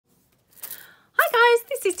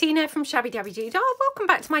Tina from Shabbydabbydoodah. Welcome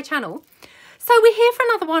back to my channel. So we're here for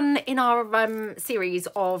another one in our series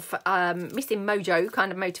of missing mojo,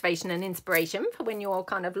 kind of motivation and inspiration for when you're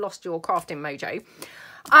kind of lost your crafting mojo.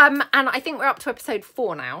 And I think we're up to episode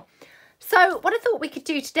 4 now. So what I thought we could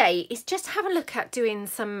do today is just have a look at doing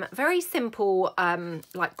some very simple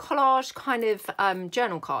like collage kind of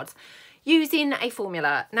journal cards using a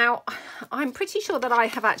formula. Now, I'm pretty sure that I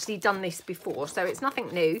have actually done this before, so it's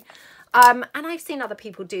nothing new. And I've seen other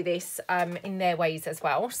people do this in their ways as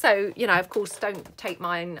well. So, you know, of course, don't take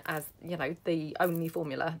mine as, you know, the only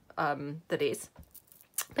formula that is.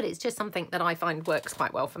 But it's just something that I find works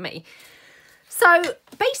quite well for me. So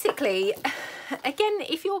basically, again,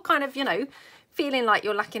 if you're kind of, you know, feeling like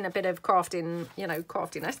you're lacking a bit of crafting, you know,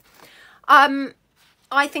 craftiness,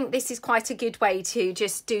 I think this is quite a good way to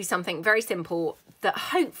just do something very simple that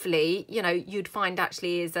hopefully, you know, you'd find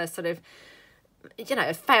actually is a sort of, you know,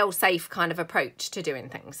 a fail-safe kind of approach to doing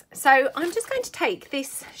things. So I'm just going to take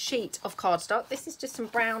this sheet of cardstock. This is just some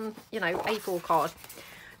brown, you know, A4 card.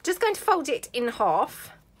 Just going to fold it in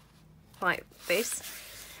half like this.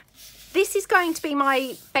 This is going to be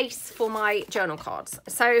my base for my journal cards.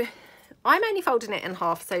 So I'm only folding it in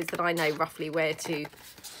half so that I know roughly where to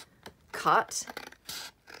cut.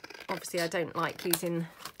 Obviously, I don't like using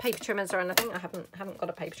paper trimmers or anything. I haven't got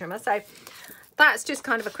a paper trimmer. So that's just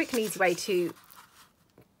kind of a quick and easy way to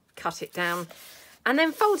cut it down. And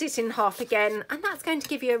then fold it in half again. And that's going to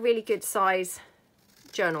give you a really good size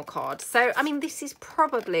journal card. So, I mean, this is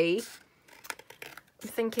probably, I'm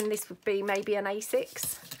thinking this would be maybe an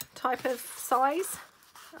A6 type of size.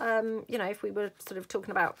 You know, if we were sort of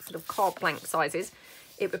talking about sort of card blank sizes,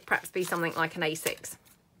 it would perhaps be something like an A6.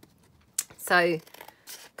 So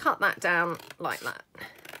cut that down like that.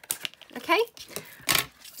 Okay,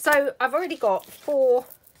 so I've already got four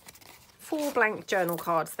blank journal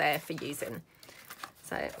cards there for using.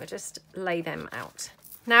 So we'll just lay them out.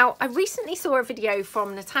 Now, I recently saw a video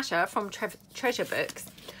from Natasha from Treasure Books,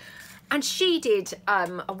 and she did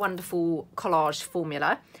a wonderful collage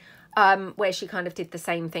formula where she kind of did the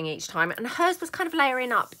same thing each time, and hers was kind of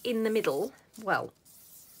layering up in the middle. Well,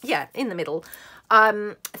 yeah, in the middle,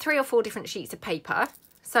 3 or 4 different sheets of paper.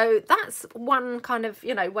 So that's one kind of,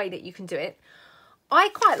 you know, way that you can do it. I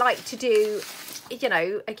quite like to do, you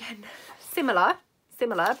know, again, similar,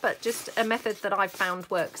 but just a method that I've found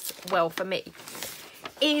works well for me,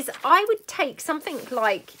 is I would take something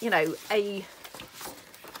like, you know, a,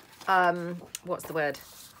 what's the word?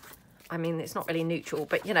 I mean, it's not really neutral,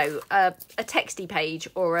 but, you know, a texty page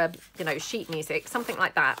or a, you know, sheet music, something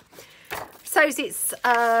like that. So it's,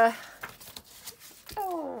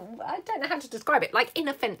 I don't know how to describe it, like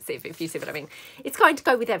inoffensive, if you see what I mean. It's going to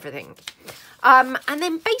go with everything. And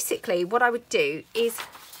then basically what I would do is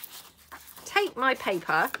take my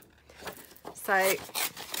paper, so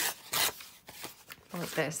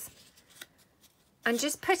like this, and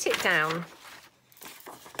just put it down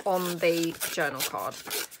on the journal card.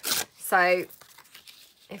 So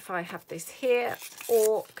if I have this here,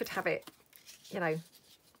 or could have it, you know,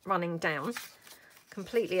 running down,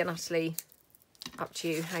 completely and utterly up to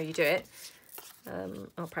you how you do it.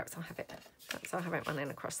 Or perhaps I'll have it running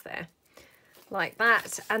across there like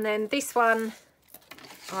that. And then this one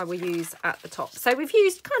I will use at the top. So we've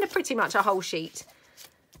used kind of pretty much a whole sheet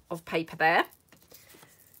of paper there.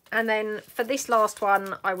 And then for this last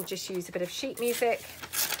one, I will just use a bit of sheet music.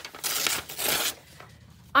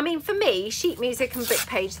 I mean, for me, sheet music and book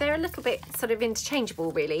page, they're a little bit sort of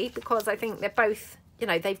interchangeable, really, because I think they're both, you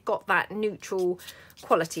know, they've got that neutral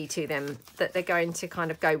quality to them that they're going to kind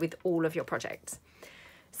of go with all of your projects.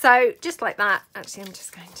 So just like that. Actually, I'm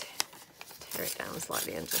just going to tear it down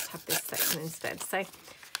slightly and just have this section instead. So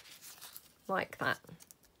like that.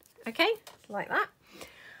 Okay, like that.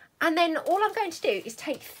 And then all I'm going to do is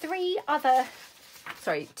take 2 other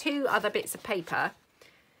bits of paper,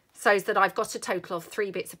 so that I've got a total of 3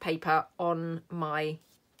 bits of paper on my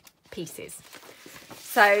pieces.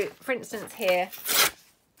 So for instance here,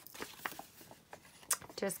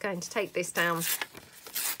 just going to take this down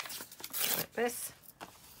like this.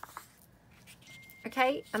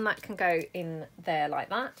 Okay, and that can go in there like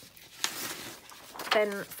that.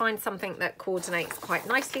 Then find something that coordinates quite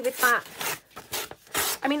nicely with that.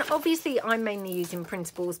 I mean, obviously I'm mainly using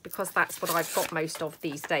printables because that's what I've got most of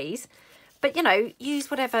these days. But, you know,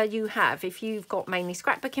 use whatever you have. If you've got mainly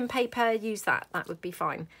scrapbooking paper, use that. That would be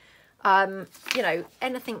fine. You know,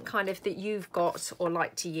 anything kind of that you've got or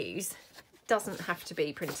like to use. Doesn't have to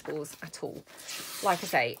be printables at all. Like I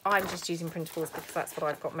say, I'm just using printables because that's what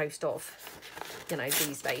I've got most of, you know,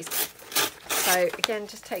 these days. So again,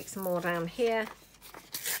 just take some more down here.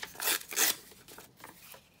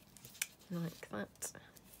 Like that.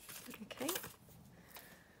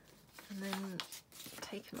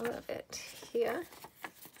 a little bit here.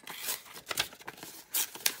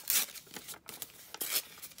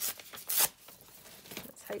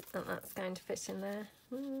 Let's hope that that's going to fit in there.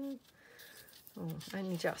 Oh,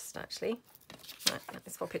 only just, actually. Right, let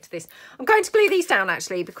me swap it to this. I'm going to glue these down,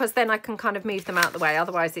 actually, because then I can kind of move them out of the way.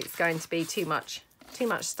 Otherwise, it's going to be too much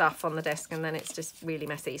stuff on the desk, and then it's just really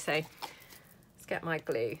messy. So let's get my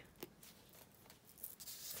glue.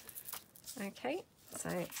 Okay, so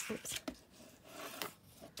oops.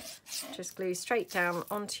 Just glue straight down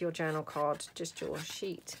onto your journal card, just your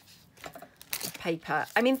sheet of paper.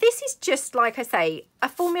 I mean, this is just, like I say, a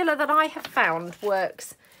formula that I have found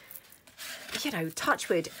works, you know, touch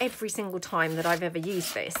wood, every single time that I've ever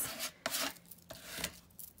used this.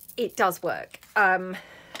 It does work.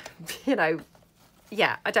 You know,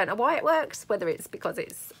 yeah, I don't know why it works, whether it's because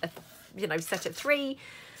it's, a, you know, set of 3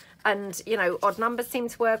 and, you know, odd numbers seem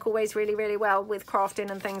to work always really, really well with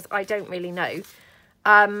crafting and things. I don't really know.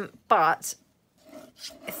 But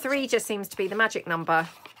 3 just seems to be the magic number.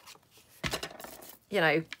 You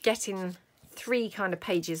know, getting 3 kind of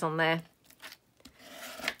pages on there.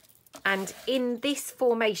 And in this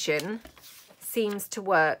formation seems to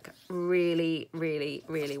work really, really,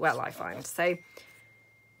 really well, I find. So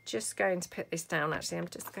just going to put this down. Actually, I'm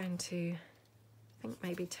just going to, I think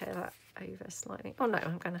maybe tear that over slightly. Oh no,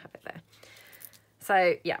 I'm going to have it there.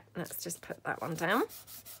 So yeah, let's just put that one down.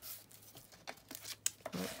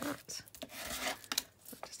 Like that.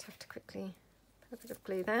 I'll just have to quickly put a bit of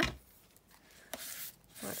glue there.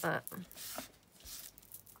 Like that.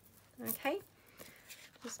 Okay.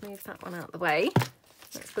 Just move that one out of the way.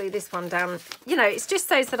 Let's glue this one down. You know, it's just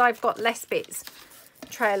so that I've got less bits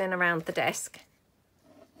trailing around the desk.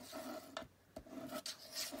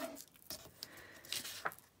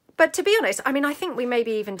 But to be honest, I mean, I think we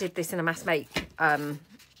maybe even did this in a mass make.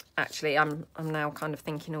 Actually, I'm now kind of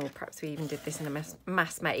thinking, oh, perhaps we even did this in a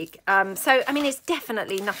mass make. So, I mean, it's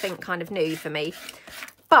definitely nothing kind of new for me.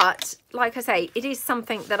 But like I say, it is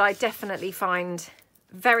something that I definitely find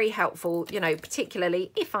very helpful, you know,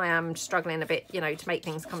 particularly if I am struggling a bit, you know, to make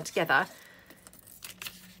things come together.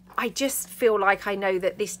 I just feel like I know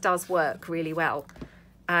that this does work really well.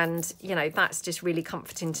 And, you know, that's just really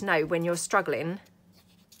comforting to know when you're struggling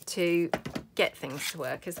to get things to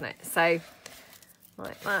work, isn't it? So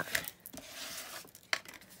like that.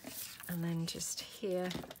 And then just here,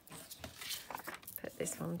 put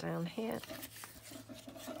this one down here.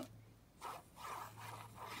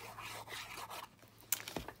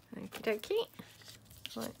 Okie dokie,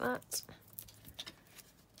 like that.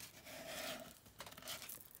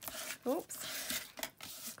 Oops,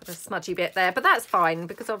 got a smudgy bit there, but that's fine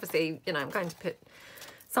because obviously, you know, I'm going to put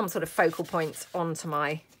some sort of focal points onto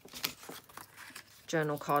my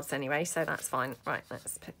journal cards anyway, so that's fine. Right,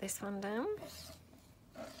 let's put this one down.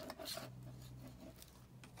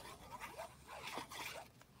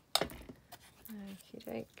 Okie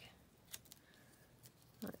doke,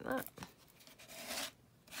 like that.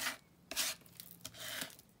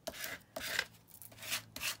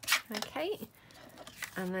 Okay,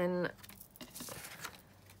 and then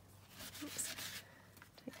oops,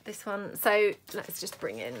 take this one. So let's just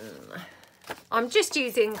bring in, I'm just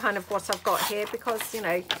using kind of what I've got here because, you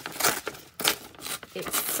know,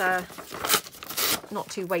 it's not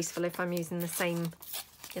too wasteful if I'm using the same,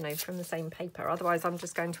 you know, from the same paper. Otherwise, I'm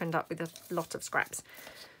just going to end up with a lot of scraps.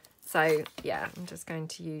 So yeah, I'm just going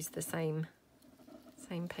to use the same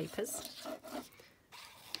papers,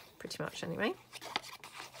 pretty much anyway.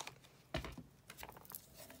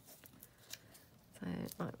 So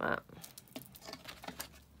like that.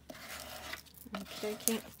 Okie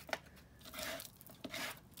dokie.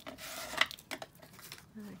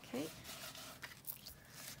 Okay.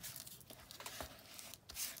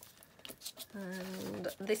 And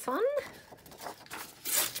this one.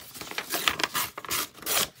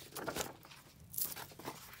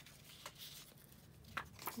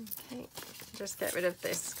 Okay, just get rid of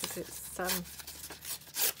this because it's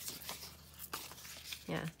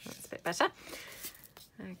yeah, that's a bit better.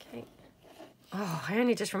 Okay. Oh, I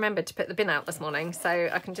only just remembered to put the bin out this morning, so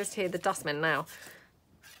I can just hear the dustman now.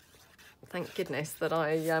 Thank goodness that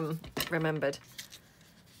I remembered.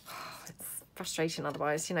 Oh, it's frustration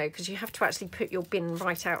otherwise, you know, because you have to actually put your bin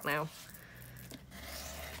right out now.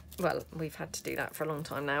 Well, we've had to do that for a long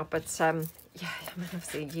time now, but yeah, I mean,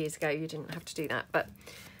 obviously years ago you didn't have to do that, but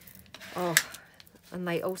oh, and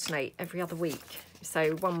they alternate every other week.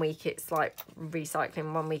 So one week it's like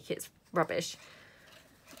recycling, one week it's rubbish.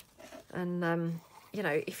 And, you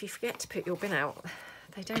know, if you forget to put your bin out,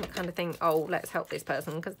 they don't kind of think, oh, let's help this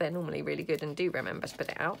person because they're normally really good and do remember to put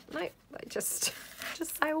it out. No, they just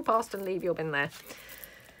sail past and leave your bin there.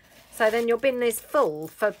 So then your bin is full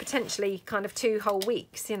for potentially kind of 2 whole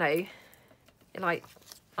weeks, you know. Like,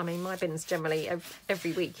 I mean, my bin's generally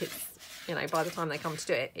every week, it's, you know, by the time they come to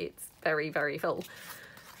do it, it's very, very full.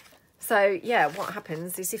 So, yeah, what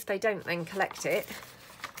happens is if they don't then collect it,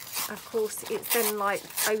 of course, it's then, like,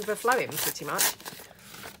 overflowing pretty much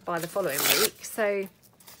by the following week. So,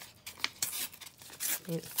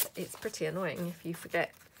 it's pretty annoying if you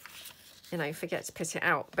forget, you know, forget to put it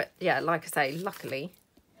out. But, yeah, like I say, luckily,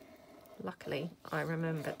 I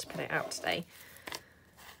remembered to put it out today.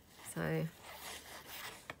 So,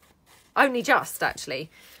 only just,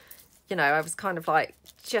 actually. You know, I was kind of like,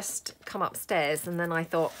 just come upstairs, and then I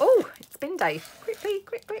thought, oh, it's bin day. Quickly,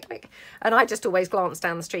 quick. And I just always glance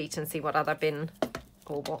down the street and see what other bin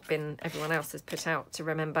or what bin everyone else has put out to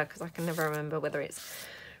remember, because I can never remember whether it's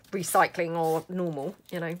recycling or normal,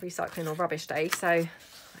 you know, recycling or rubbish day. So I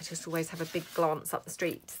just always have a big glance up the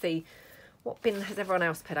street to see what bin has everyone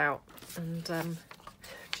else put out, and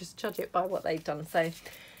just judge it by what they've done. So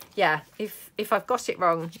yeah, if I've got it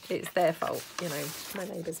wrong, it's their fault, you know, my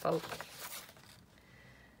neighbour's fault.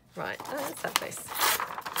 Right, let's have this.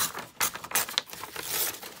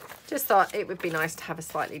 Just thought it would be nice to have a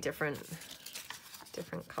slightly different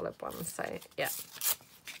coloured one. So yeah.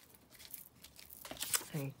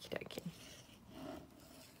 Okie dokie.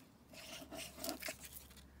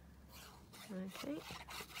 Okay.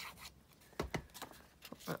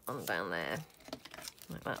 Put that one down there.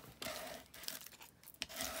 Like that.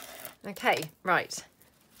 Okay, right.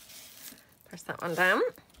 Press that one down.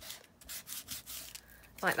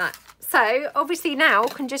 Like that. So obviously now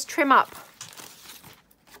can just trim up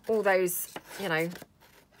all those, you know,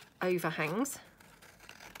 overhangs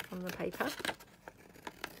on the paper.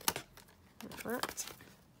 Like that.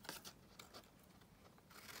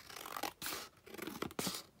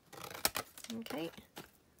 Okay.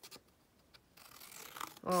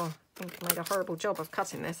 Oh, I think I made a horrible job of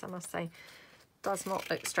cutting this, I must say. Does not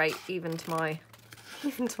look straight even to my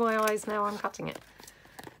eyes now I'm cutting it.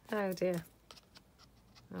 Oh dear.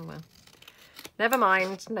 Oh well. Never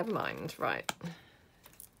mind, right.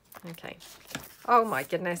 Okay. Oh my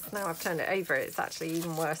goodness, now I've turned it over, it's actually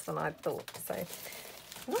even worse than I thought. So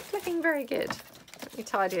not looking very good. Let me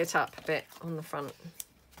tidy it up a bit on the front.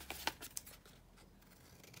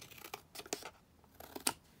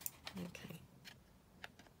 Okay.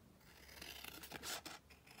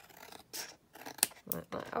 Like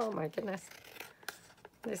that. Oh my goodness.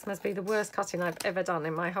 This must be the worst cutting I've ever done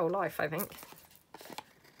in my whole life, I think.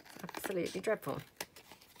 Absolutely dreadful.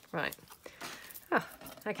 Right. Oh,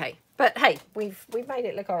 okay. But hey, we've made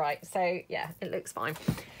it look all right. So yeah, it looks fine.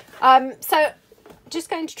 So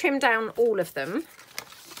just going to trim down all of them.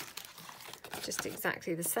 Just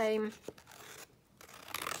exactly the same.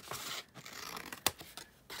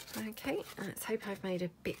 Okay, let's hope I've made a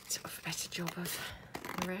bit of a better job of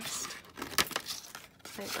the rest.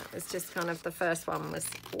 I think that was just kind of, the first one was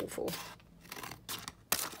awful.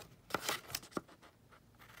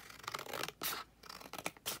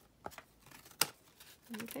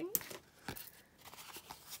 Okay.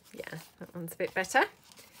 Yeah, that one's a bit better.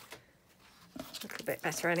 A little bit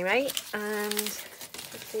better anyway. And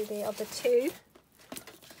let's do the other two.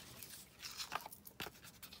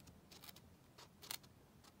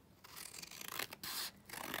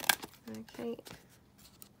 Okay.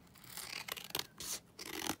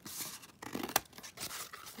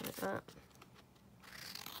 Like that.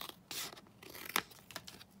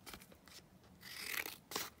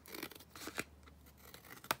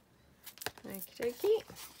 Okie dokie.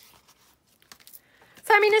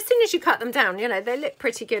 So, I mean, as soon as you cut them down, you know, they look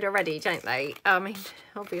pretty good already, don't they? I mean,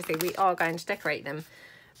 obviously we are going to decorate them.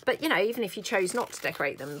 But, you know, even if you chose not to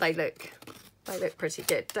decorate them, they look pretty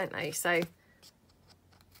good, don't they? So,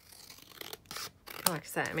 like I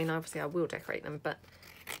say, I mean, obviously I will decorate them, but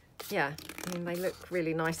yeah, I mean, they look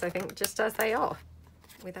really nice, I think, just as they are,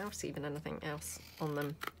 without even anything else on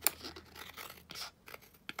them.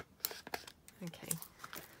 Okay,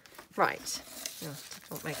 right. Oh, I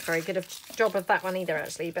can't make a very good job of that one either,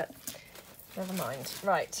 actually, but never mind.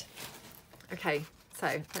 Right. Okay,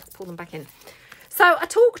 so let's pull them back in. So I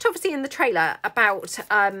talked, obviously, in the trailer about,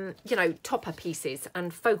 you know, topper pieces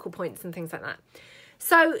and focal points and things like that.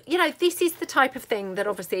 So, you know, this is the type of thing that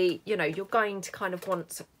obviously, you know, you're going to kind of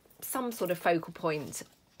want some sort of focal point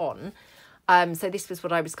on. So this was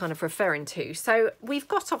what I was kind of referring to. So we've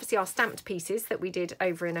got obviously our stamped pieces that we did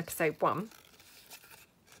over in episode 1.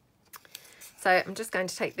 So I'm just going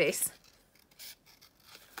to take this.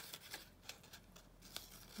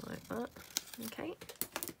 Like that. Okay.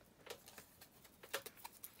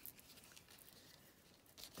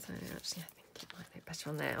 So actually I think Might look better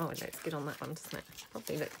on there. Oh, it looks good on that one, doesn't it?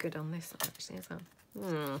 Probably look good on this actually as well.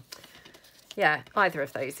 Yeah, either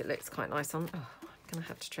of those it looks quite nice on. Oh, I'm going to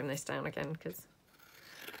have to trim this down again because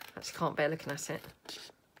I actually can't bear looking at it.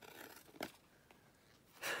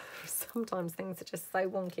 Sometimes things are just so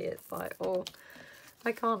wonky, it's like, oh,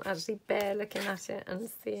 I can't actually bear looking at it and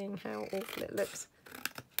seeing how awful it looks.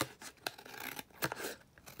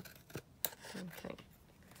 Okay,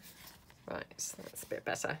 right, so that's a bit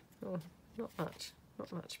better. Oh, not much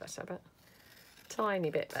better, but a tiny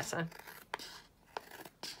bit better.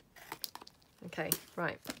 Okay,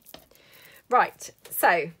 right,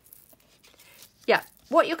 so yeah,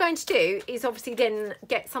 what you're going to do is obviously then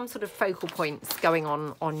get some sort of focal points going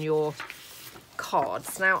on your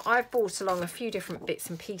cards. Now, I've brought along a few different bits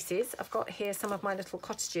and pieces. I've got here some of my little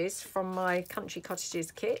cottages from my Country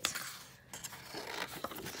Cottages kit.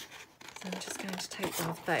 So I'm just going to take one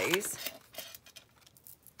of those.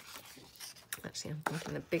 Actually, I'm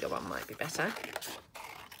thinking the bigger one might be better.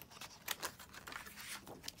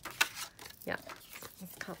 Yeah,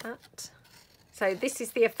 let's cut that. So this is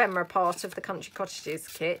the ephemera part of the Country Cottages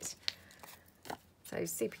kit. So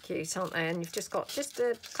super cute, aren't they? And you've just got just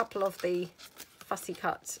a couple of the fussy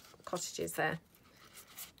cut cottages there,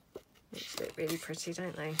 which look really pretty,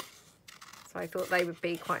 don't they? So I thought they would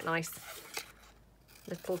be quite nice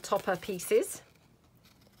little topper pieces.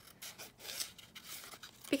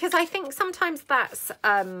 Because I think sometimes that's,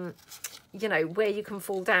 you know, where you can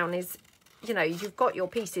fall down is, you know, you've got your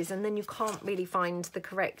pieces and then you can't really find the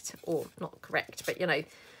correct, or not correct, but, you know,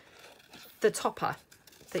 the topper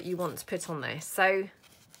that you want to put on there. So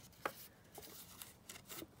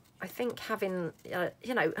I think having,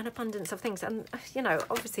 you know, an abundance of things, and, you know,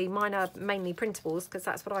 obviously mine are mainly printables because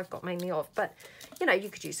that's what I've got mainly of, but, you know, you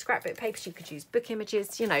could use scrapbook papers, you could use book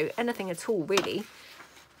images, you know, anything at all really,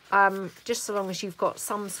 just so long as you've got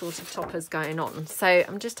some sort of toppers going on. So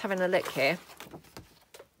I'm just having a look here.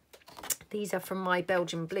 These are from my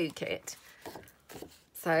Belgian Blue kit.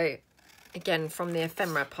 So again, from the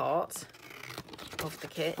ephemera part of the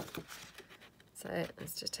kit. So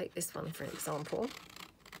let's just take this one for example.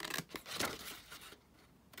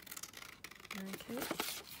 Okay.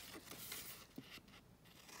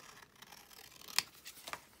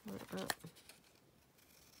 Like that.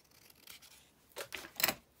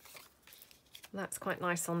 That's quite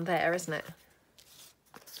nice on there, isn't it?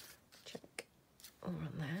 Check all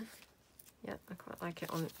on there. Yeah, I quite like it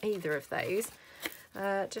on either of those.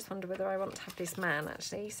 Just wonder whether I want to have this man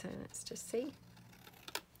actually, so let's just see.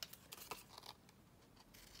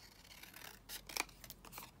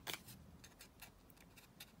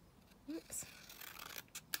 Oops.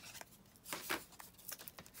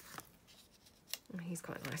 He's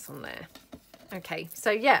quite nice on there. Okay, so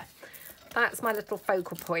yeah, that's my little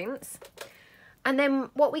focal points. And then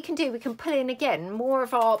what we can do, we can pull in again more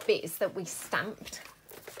of our bits that we stamped.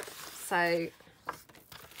 So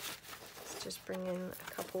let's just bring in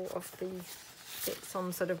a couple of the bits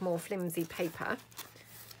on sort of more flimsy paper.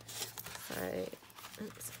 So,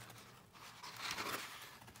 oops.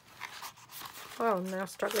 Oh, I'm now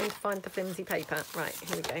struggling to find the flimsy paper. Right,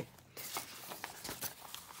 here we go.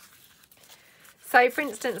 So, for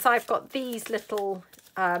instance, I've got these little,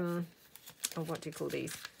 oh, what do you call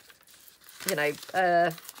these? You know,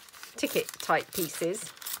 ticket type pieces.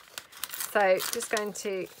 So just going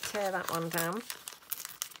to tear that one down.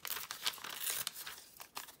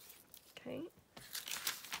 Okay.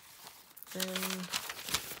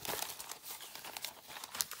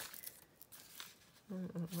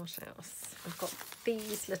 What else? I've got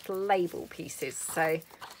these little label pieces. So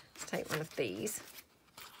let's take one of these.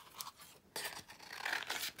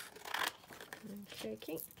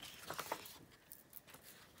 Okay.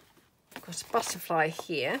 I've got a butterfly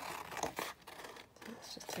here.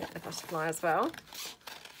 Let's just take the butterfly as well.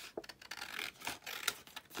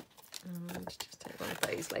 And just take one of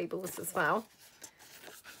those labels as well.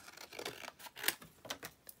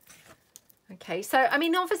 Okay, so, I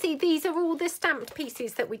mean, obviously these are all the stamped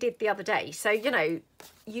pieces that we did the other day. So, you know,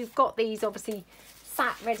 you've got these obviously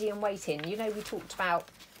sat ready and waiting. You know, we talked about,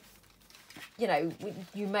 you know,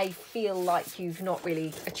 you may feel like you've not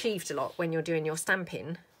really achieved a lot when you're doing your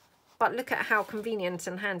stamping. But look at how convenient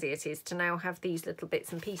and handy it is to now have these little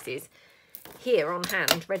bits and pieces here on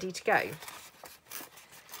hand, ready to go.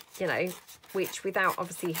 You know, which without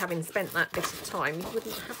obviously having spent that bit of time, you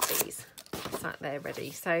wouldn't have these sat there ready.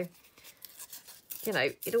 So, you know,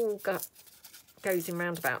 it all goes in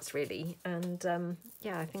roundabouts really. And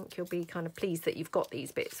yeah, I think you'll be kind of pleased that you've got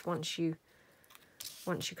these bits once you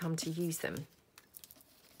come to use them.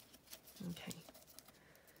 Okay.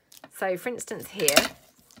 So for instance here,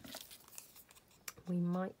 we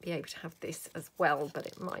might be able to have this as well, but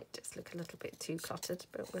it might just look a little bit too cluttered,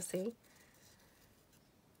 but we'll see.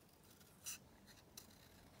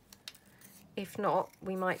 If not,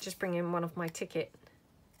 we might just bring in one of my ticket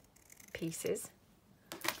pieces.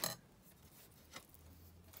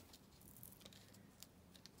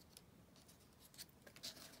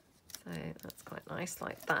 So that's quite nice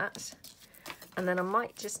like that. And then I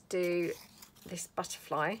might just do this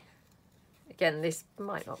butterfly. Again, this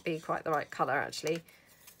might not be quite the right colour actually.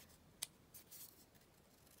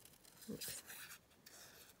 Oops.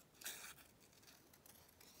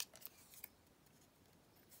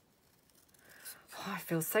 Oh, I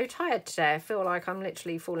feel so tired today. I feel like I'm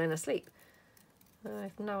literally falling asleep. I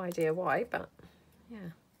have no idea why, but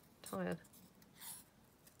yeah, tired.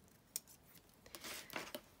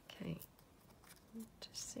 Okay,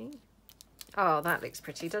 just see. Oh, that looks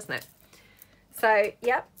pretty, doesn't it? So,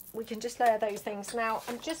 yep, we can just layer those things. Now,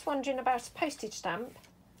 I'm just wondering about a postage stamp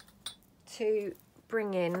to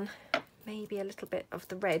bring in maybe a little bit of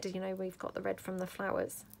the red. You know, we've got the red from the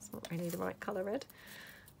flowers. It's not really the right colour red.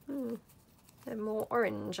 They're more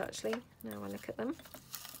orange, actually, now I look at them.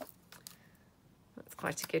 That's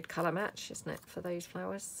quite a good colour match, isn't it, for those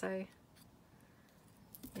flowers? So,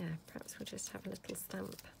 yeah, perhaps we'll just have a little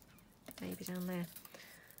stamp maybe down there.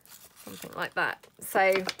 Something like that.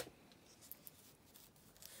 So, let's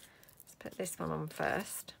put this one on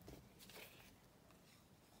first.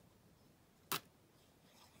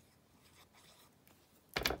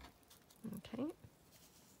 Okay.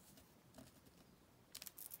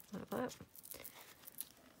 Like that.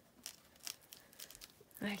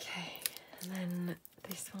 Okay, and then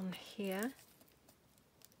this one here.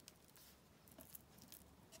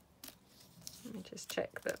 Let me just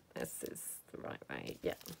check that this is the right way.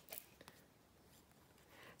 Yeah.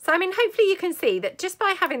 So, I mean, hopefully you can see that just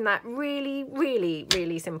by having that really, really,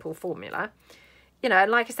 really simple formula, you know,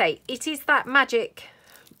 and like I say, it is that magic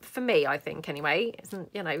for me, I think, anyway. Isn't,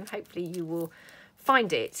 you know, hopefully you will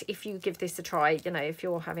find it if you give this a try, you know, if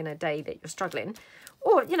you're having a day that you're struggling.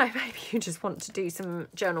 Or, you know, maybe you just want to do some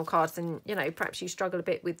journal cards and, you know, perhaps you struggle a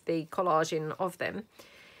bit with the collaging of them.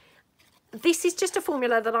 This is just a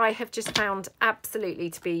formula that I have just found absolutely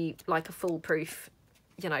to be like a foolproof,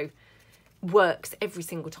 you know, works every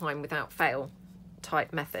single time without fail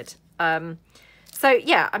type method. So,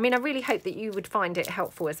 yeah, I mean, I really hope that you would find it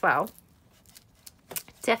helpful as well.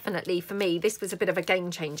 Definitely for me, this was a bit of a game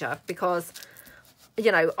changer because,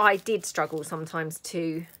 you know, I did struggle sometimes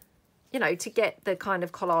to, you know, to get the kind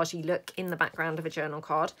of collagey look in the background of a journal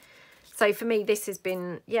card. So for me, this has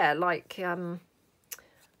been, yeah, like, I was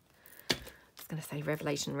going to say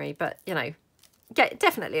revelationary, but, you know,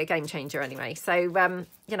 definitely a game changer anyway. So,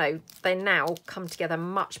 you know, they now come together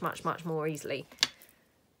much, much, much more easily.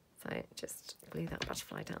 So just glue that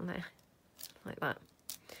butterfly down there like that.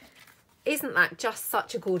 Isn't that just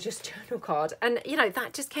such a gorgeous journal card? And, you know,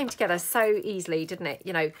 that just came together so easily, didn't it?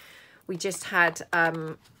 You know, we just had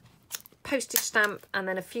postage stamp and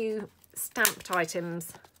then a few stamped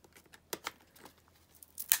items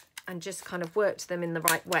and just kind of worked them in the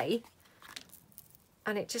right way.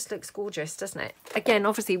 And it just looks gorgeous, doesn't it? Again,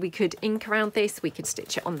 obviously we could ink around this. We could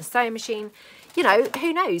stitch it on the sewing machine. You know,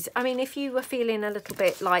 who knows? I mean, if you were feeling a little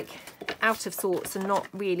bit like out of sorts and not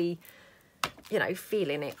really, you know,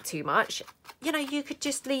 feeling it too much, you know, you could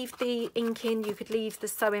just leave the ink in. You could leave the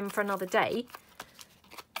sewing for another day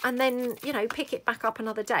and then, you know, pick it back up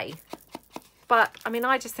another day. But, I mean,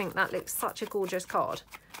 I just think that looks such a gorgeous card.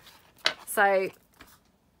 So,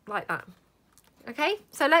 like that. Okay,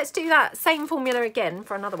 so let's do that same formula again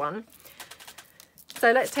for another one.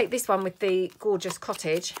 So let's take this one with the gorgeous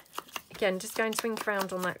cottage. Again, just going to ink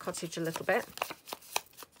around on that cottage a little bit.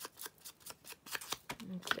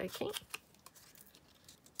 Okay.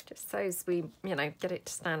 Just so as we, you know, get it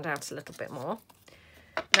to stand out a little bit more.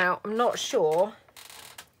 Now, I'm not sure.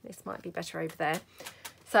 This might be better over there.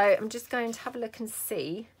 So I'm just going to have a look and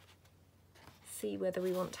see whether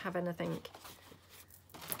we want to have anything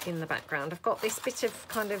in the background. I've got this bit of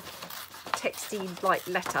kind of texty like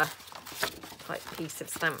letter type piece of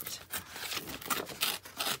stamped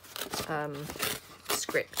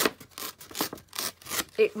script.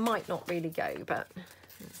 It might not really go, but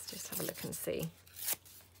let's just have a look and see.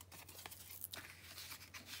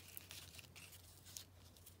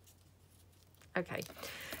 Okay,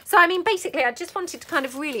 so I mean, basically I just wanted to kind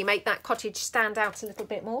of really make that cottage stand out a little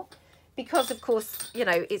bit more. Because, of course, you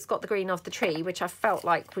know, it's got the green of the tree, which I felt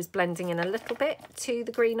like was blending in a little bit to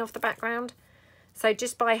the green of the background. So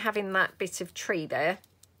just by having that bit of tree there,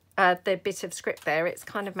 the bit of script there, it's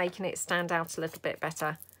kind of making it stand out a little bit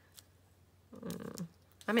better.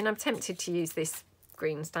 I mean, I'm tempted to use this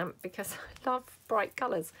green stamp because I love bright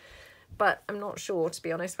colours. But I'm not sure, to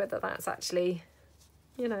be honest, whether that's actually,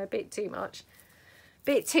 you know, a bit too much.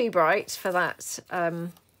 Bit too bright for that,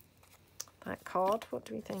 that card. What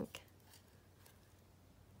do we think?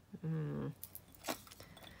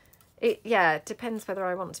 Yeah, it depends whether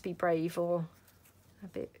I want to be brave or a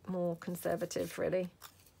bit more conservative, really.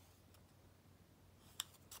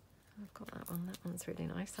 I've got that one. That one's really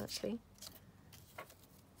nice, actually.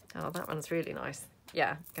 Oh, that one's really nice.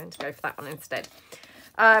 Yeah, I'm going to go for that one instead.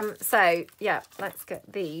 So, yeah, let's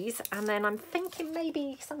get these. And then I'm thinking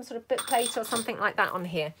maybe some sort of book plate or something like that on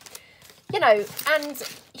here. You know, and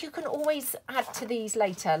you can always add to these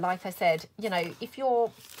later. Like I said, you know, if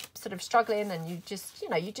you're sort of struggling and you just, you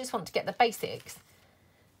know, you just want to get the basics,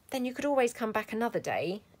 then you could always come back another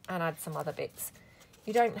day and add some other bits.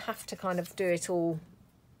 You don't have to kind of do it all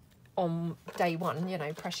on day one, you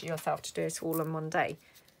know, pressure yourself to do it all in one day.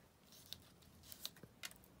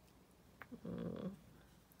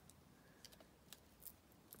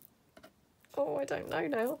 Oh, I don't know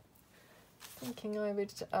now. Thinking I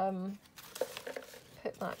would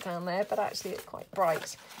put that down there, but actually it's quite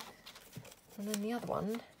bright. And then the other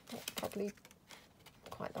one, not probably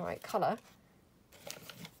quite the right colour.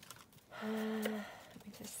 Let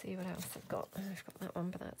me just see what else I've got. I've got that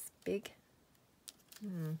one, but that's big.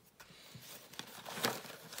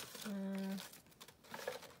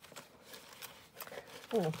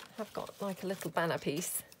 Oh, I've got like a little banner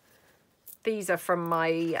piece. These are from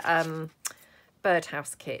my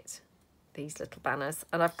birdhouse kit, these little banners.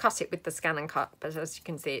 And I've cut it with the scan and cut, but as you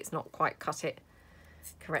can see, it's not quite cut it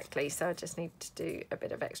correctly. So I just need to do a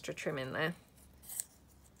bit of extra trim in there.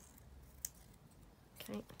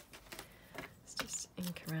 Okay, let's just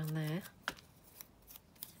ink around there.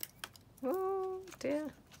 Oh dear,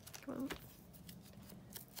 come on.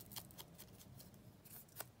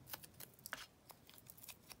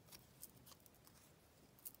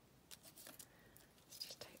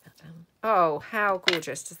 Oh, how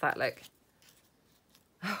gorgeous does that look?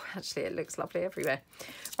 Oh, actually, it looks lovely everywhere.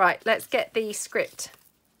 Right, let's get the script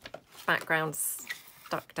backgrounds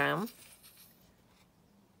stuck down.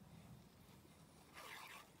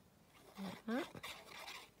 Like that.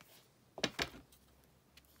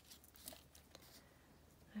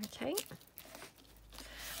 Okay.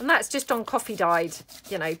 And that's just on coffee dyed,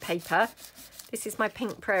 you know, paper. This is my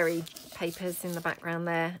Pink Prairie papers in the background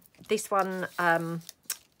there. This one,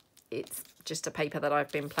 it's just a paper that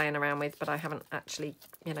I've been playing around with, but I haven't actually,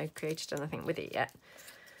 you know, created anything with it yet.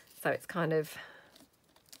 So it's kind of,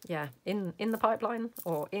 yeah, in the pipeline,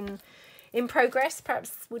 or in progress,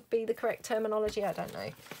 perhaps would be the correct terminology. I don't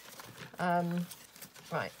know.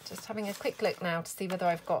 Right, just having a quick look now to see whether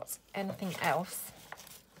I've got anything else.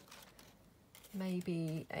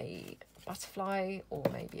 Maybe a butterfly, or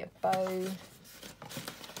maybe a bow.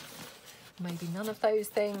 Maybe none of those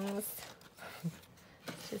things.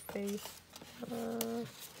 Just see.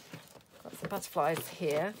 Got some butterflies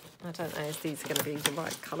here. I don't know if these are going to be the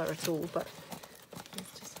right colour at all, but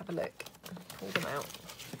let's just have a look and pull them out.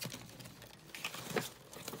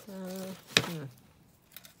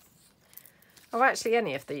 Oh, actually,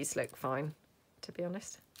 any of these look fine, to be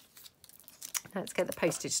honest. Let's get the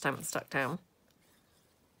postage stamp stuck down.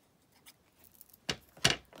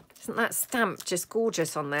 Isn't that stamp just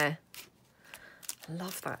gorgeous on there? I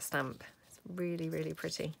love that stamp. It's really, really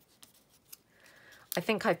pretty. I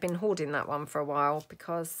think I've been hoarding that one for a while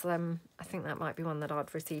because I think that might be one that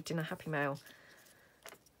I'd received in a Happy Mail.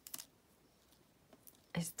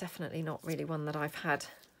 It's definitely not really one that I've had,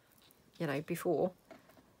 you know, before.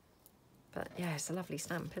 But yeah, it's a lovely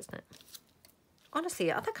stamp, isn't it?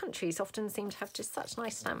 Honestly, other countries often seem to have just such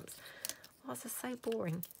nice stamps. Oh, they're so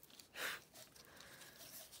boring.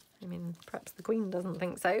 I mean, perhaps the Queen doesn't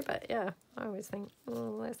think so, but yeah, I always think,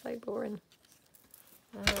 oh, they're so boring.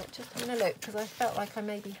 Just having a look, because I felt like I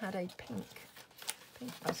maybe had a pink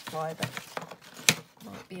butterfly, but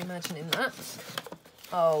might be imagining that.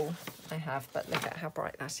 Oh, I have, but look at how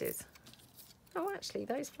bright that is. Oh, actually,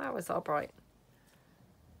 those flowers are bright.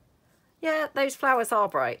 Yeah, those flowers are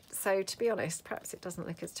bright. So, to be honest, perhaps it doesn't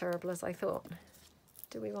look as terrible as I thought.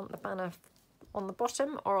 Do we want the banner on the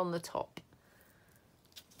bottom or on the top?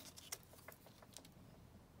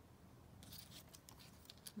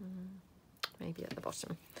 Maybe at the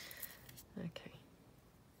bottom. Okay.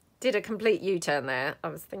 Did a complete U-turn there. I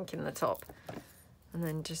was thinking the top. And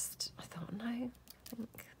then just, I thought, no, I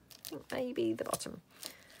think maybe the bottom.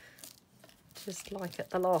 Just like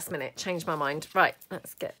at the last minute, changed my mind. Right,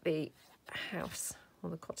 let's get the house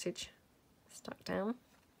or the cottage stuck down.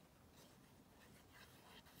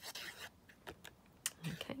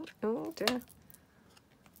 Okay. Oh dear.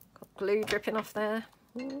 Got glue dripping off there.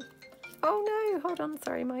 Oh no, hold on,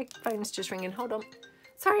 sorry, my phone's just ringing, hold on.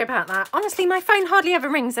 Sorry about that. Honestly, my phone hardly ever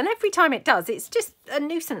rings, and every time it does, it's just a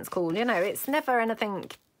nuisance call, you know, it's never anything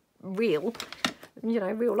real, you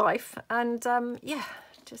know, real life. And yeah,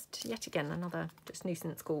 just yet again, another just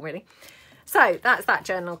nuisance call, really. So that's that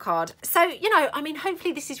journal card. So, you know, I mean,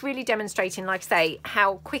 hopefully this is really demonstrating, like I say,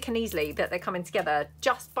 how quick and easily that they're coming together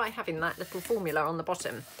just by having that little formula on the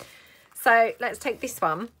bottom. So let's take this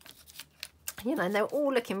one, you know, and they're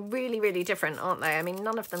all looking really, really different, aren't they? I mean,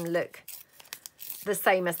 none of them look the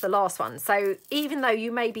same as the last one. So even though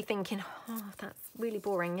you may be thinking, oh, that's really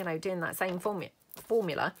boring, you know, doing that same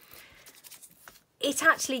formula, it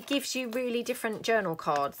actually gives you really different journal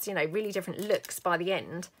cards, you know, really different looks by the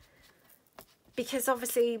end, because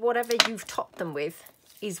obviously whatever you've topped them with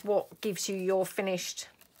is what gives you your finished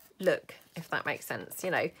look, if that makes sense,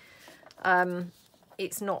 you know.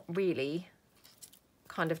 It's not really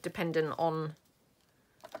kind of dependent on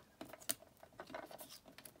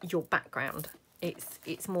your background.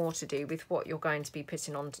 It's more to do with what you're going to be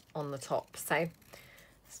putting on the top. So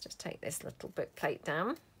let's just take this little book plate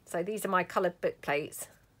down. So these are my coloured book plates.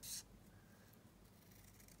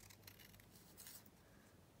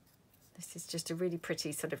 This is just a really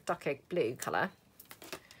pretty sort of duck egg blue colour,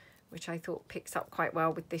 which I thought picks up quite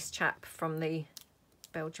well with this chap from the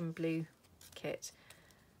Belgian blue kit.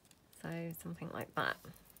 So something like that.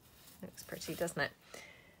 Looks pretty, doesn't it?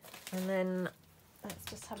 And then let's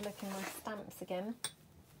just have a look in my stamps again.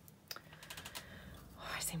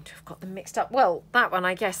 Oh, I seem to have got them mixed up. Well, that one,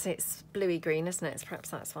 I guess it's bluey green, isn't it? So perhaps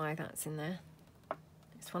that's why that's in there.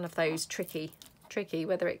 It's one of those tricky,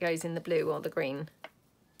 whether it goes in the blue or the green.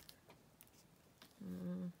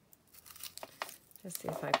 Just see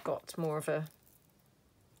if I've got more of a,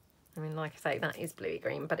 I mean, like I say, that is bluey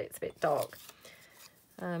green, but it's a bit dark.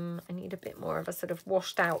 I need a bit more of a sort of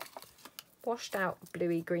washed out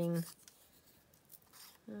bluey green.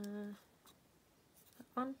 That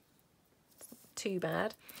one, it's not too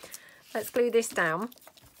bad. Let's glue this down.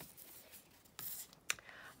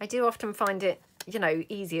 I do often find it, you know,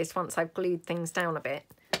 easiest once I've glued things down a bit.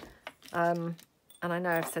 And I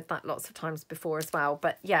know I've said that lots of times before as well,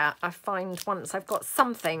 but yeah, I find once I've got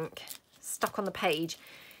something stuck on the page,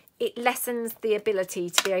 it lessens the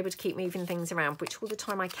ability to be able to keep moving things around, which all the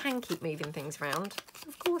time I can keep moving things around.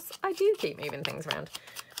 Of course, I do keep moving things around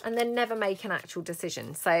and then never make an actual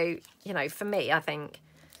decision. So, you know, for me, I think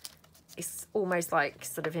it's almost like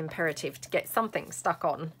sort of imperative to get something stuck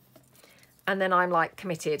on. And then I'm like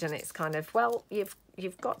committed, and it's kind of, well, you've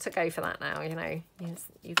got to go for that now, you know.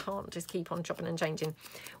 You can't just keep on chopping and changing,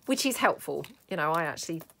 which is helpful. You know, I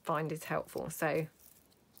actually find is helpful. So,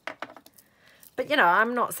 but, you know,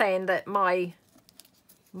 I'm not saying that my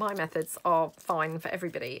methods are fine for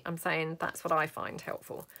everybody. I'm saying that's what I find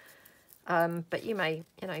helpful. But you may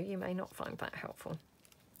not find that helpful.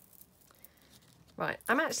 Right,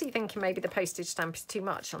 I'm actually thinking maybe the postage stamp is too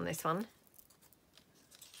much on this one.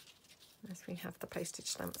 Unless we have the postage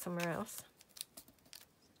stamp somewhere else.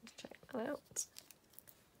 Let's check that out.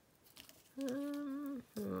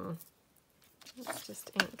 Let's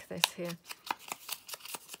just ink this here.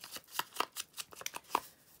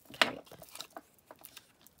 Okay.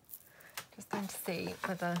 Just going to see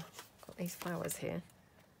whether I've got these flowers here.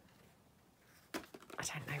 I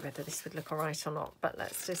don't know whether this would look all right or not, but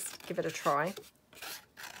let's just give it a try.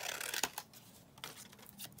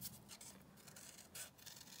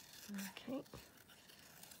 Okay.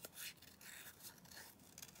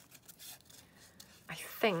 I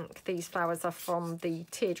think these flowers are from the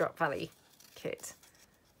Teardrop Valley kit.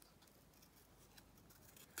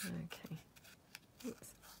 Okay. Oops.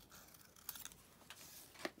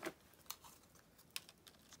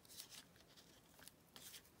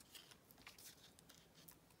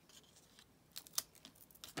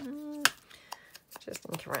 Just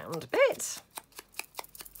link around a bit.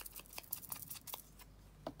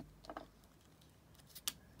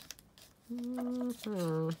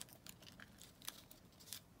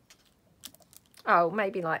 Oh,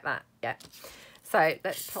 maybe like that, yeah. So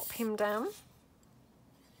let's pop him down.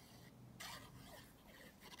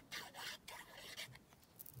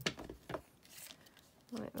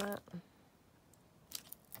 Like that.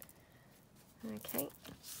 Okay.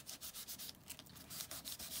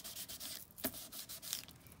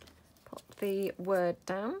 Pop the word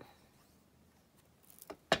down.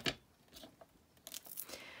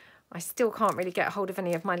 I still can't really get hold of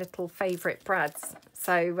any of my little favourite brads.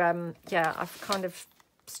 So, yeah, I've kind of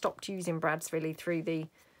stopped using brads really through the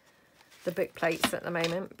book plates at the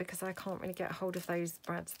moment, because I can't really get hold of those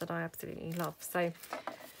brads that I absolutely love. So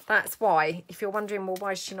that's why, if you're wondering, well,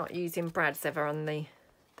 why is she not using brads ever on the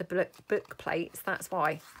the book plates, that's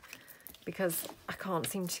why. Because I can't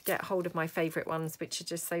seem to get hold of my favourite ones, which are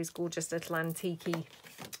just those gorgeous little antique-y,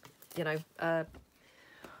 you know, I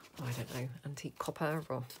don't know, antique copper,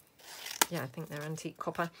 or yeah, I think they're antique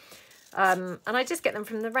copper. And I just get them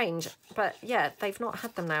from the range. But yeah, they've not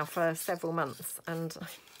had them now for several months, and I'm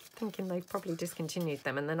thinking they've probably discontinued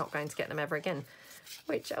them and they're not going to get them ever again.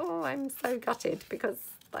 Which, oh, I'm so gutted, because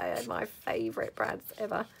they're my favourite brads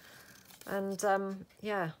ever. And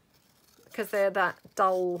yeah, because they're that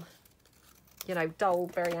dull, you know, dull,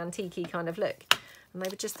 very antique-y kind of look. And they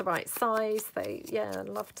were just the right size. They, yeah, I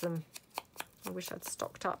loved them. I wish I'd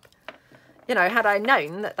stocked up. You know, had I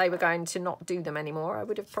known that they were going to not do them anymore, I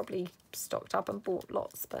would have probably stocked up and bought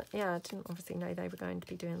lots. But yeah, I didn't obviously know they were going to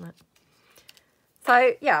be doing that.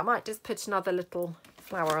 So yeah, I might just put another little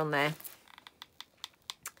flower on there.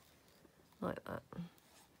 Like that.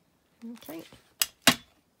 Okay.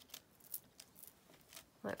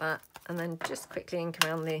 Like that. And then just quickly ink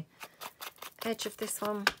around the edge of this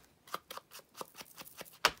one.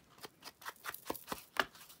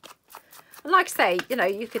 And like I say, you know,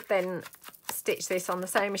 you could then stitch this on the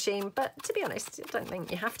sewing machine, but to be honest, I don't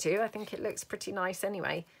think you have to. I think it looks pretty nice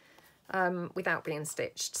anyway, without being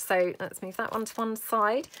stitched. So let's move that one to one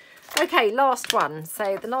side. Okay, last one.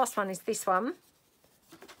 So the last one is this one.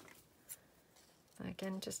 So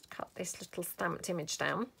again, just cut this little stamped image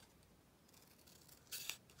down.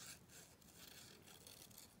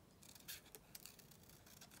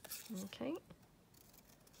 Okay.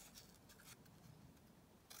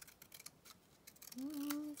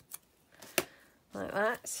 Like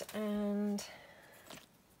that, and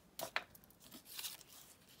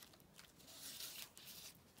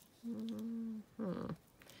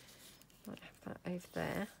might have that over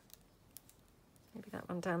there. Maybe that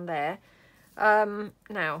one down there.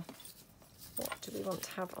 Now, what do we want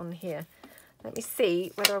to have on here? Let me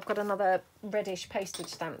see whether I've got another reddish postage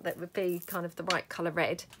stamp that would be kind of the right colour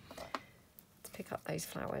red. Let's pick up those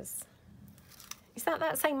flowers. Is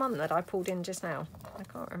that same one that I pulled in just now? I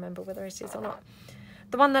can't remember whether it is or not.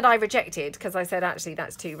 The one that I rejected because I said, actually,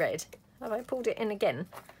 that's too red. Have I pulled it in again?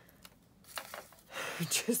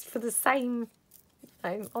 Just for the same,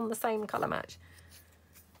 on the same colour match.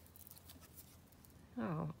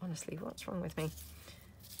 Oh, honestly, what's wrong with me?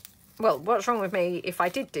 Well, what's wrong with me if I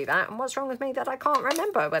did do that? And what's wrong with me that I can't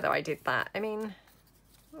remember whether I did that? I mean,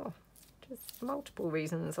 oh, just multiple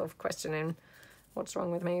reasons of questioning what's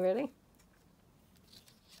wrong with me, really.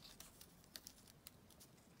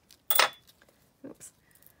 Oops.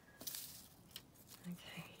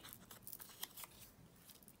 Okay.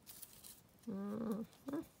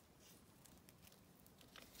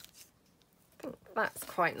 I think that's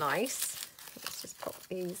quite nice. Let's just pop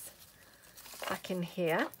these back in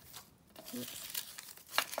here.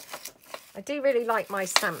 I do really like my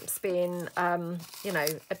stamps being, you know,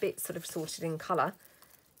 a bit sort of sorted in colour.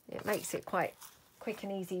 It makes it quite quick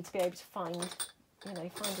and easy to be able to find, you know,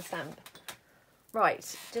 find a stamp. Right,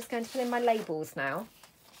 just going to fill in my labels now.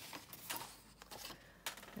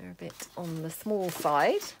 They're a bit on the small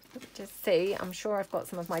side. Just see, I'm sure I've got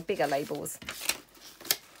some of my bigger labels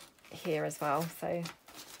here as well. So,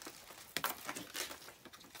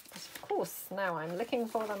 of course, now I'm looking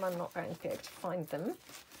for them, I'm not going to be able to find them.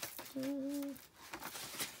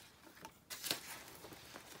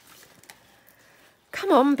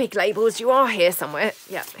 Come on, big labels, you are here somewhere.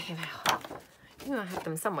 Yeah, here they are. I knew I had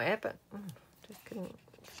them somewhere, but just couldn't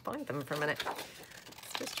find them for a minute.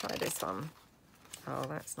 Let's just try this one. Oh,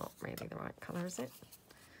 that's not really the right colour, is it?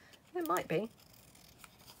 It might be.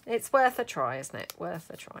 It's worth a try, isn't it? Worth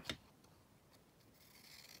a try.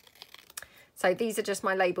 So these are just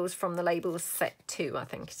my labels from the labels set 2, I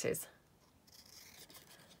think it is.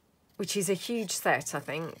 Which is a huge set, I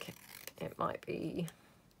think. It might be...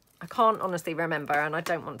 I can't honestly remember, and I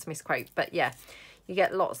don't want to misquote, but yeah, you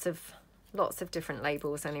get lots of different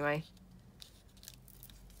labels anyway.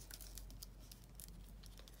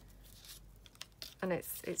 And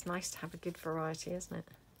it's nice to have a good variety, isn't it?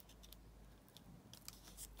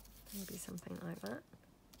 Maybe something like that.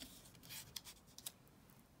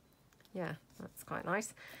 Yeah, that's quite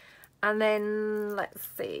nice. And then let's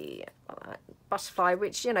see, butterfly,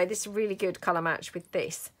 which, you know, this is a really good colour match with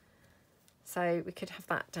this. So we could have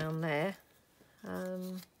that down there.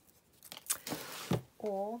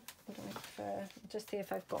 Or would I prefer, just see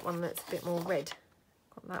if I've got one that's a bit more red.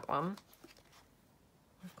 Got that one.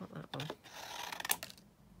 I've got that one.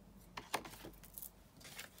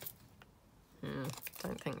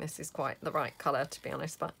 Don't think this is quite the right colour, to be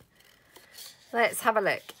honest, but let's have a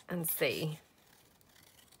look and see.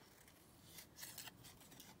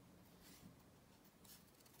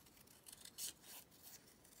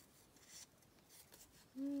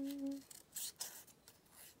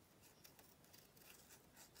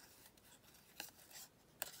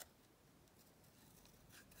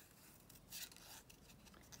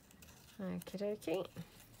 Okie dokie.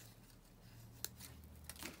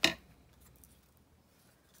 Let's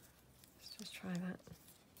just try that.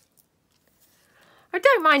 I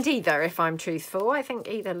don't mind either, if I'm truthful. I think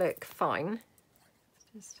either look fine.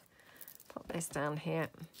 Just pop this down here.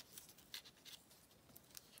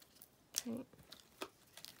 Okay.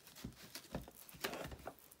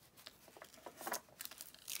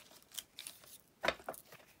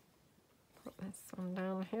 Put this one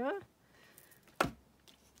down here.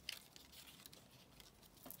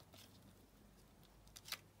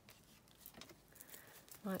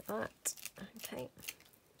 Like that. Okay.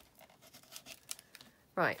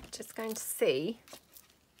 Right, just going to see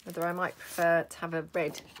whether I might prefer to have a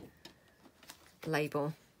red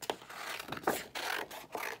label.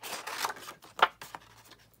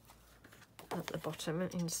 At the bottom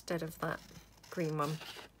instead of that green one.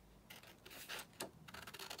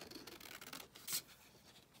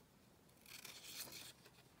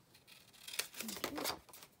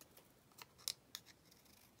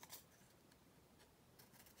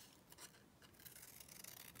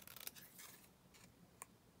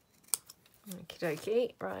 Okie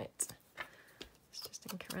dokie, right. Let's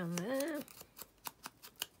just ink around there.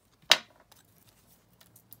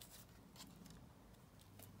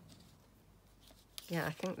 Yeah,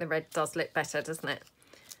 I think the red does look better, doesn't it?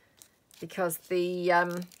 Because the,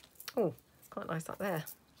 oh, quite nice up there.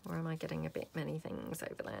 Or am I getting a bit many things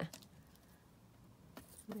over there?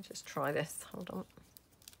 Let me just try this, hold on.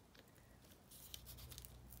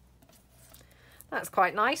 That's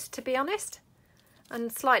quite nice, to be honest. And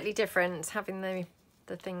slightly different, having the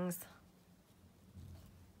things.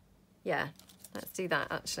 Yeah, let's do that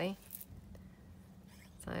actually.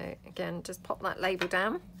 So again, just pop that label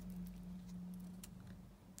down.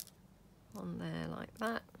 On there like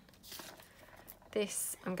that.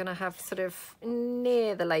 This I'm going to have sort of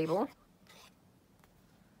near the label.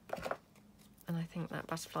 And I think that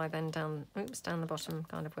butterfly then down, oops, down the bottom,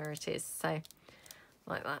 kind of where it is. So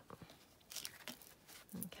like that.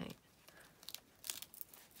 Okay.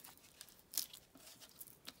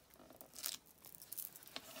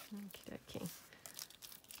 Okie dokie.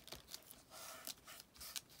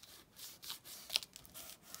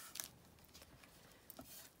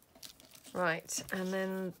 Right, and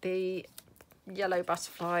then the yellow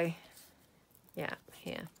butterfly, yeah,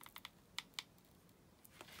 here.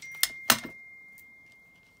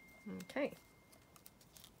 Okay.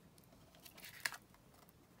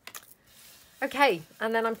 Okay,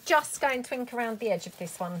 and then I'm just going to ink around the edge of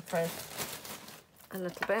this one for a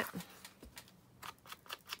little bit.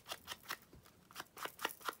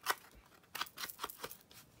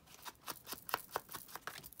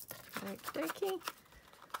 Okie dokie.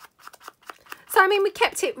 So, I mean, we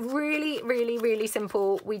kept it really, really, really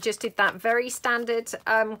simple. We just did that very standard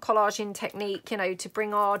collaging technique, you know, to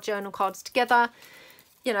bring our journal cards together.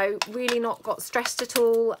 You know, really not got stressed at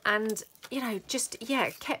all. And, you know, just,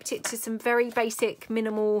 yeah, kept it to some very basic,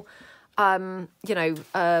 minimal, you know,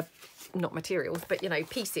 not materials, but, you know,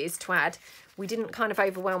 pieces to add. We didn't kind of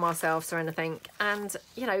overwhelm ourselves or anything. And,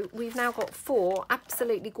 you know, we've now got 4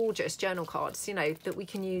 absolutely gorgeous journal cards, you know, that we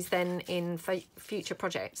can use then in future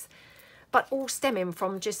projects. But all stemming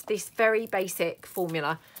from just this very basic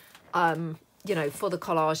formula, you know, for the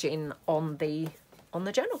collaging on the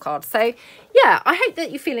journal card. So yeah, I hope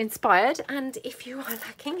that you feel inspired, and if you are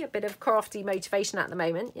lacking a bit of crafty motivation at the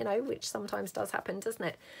moment, you know, which sometimes does happen, doesn't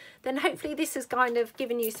it, then hopefully this has kind of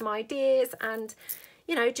given you some ideas and,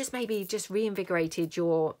 you know, just maybe just reinvigorated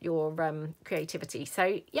your creativity.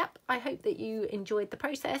 So yep, I hope that you enjoyed the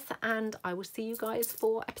process, and I will see you guys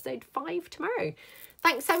for episode 5 tomorrow.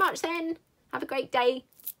 Thanks so much then. Have a great day.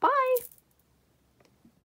 Bye.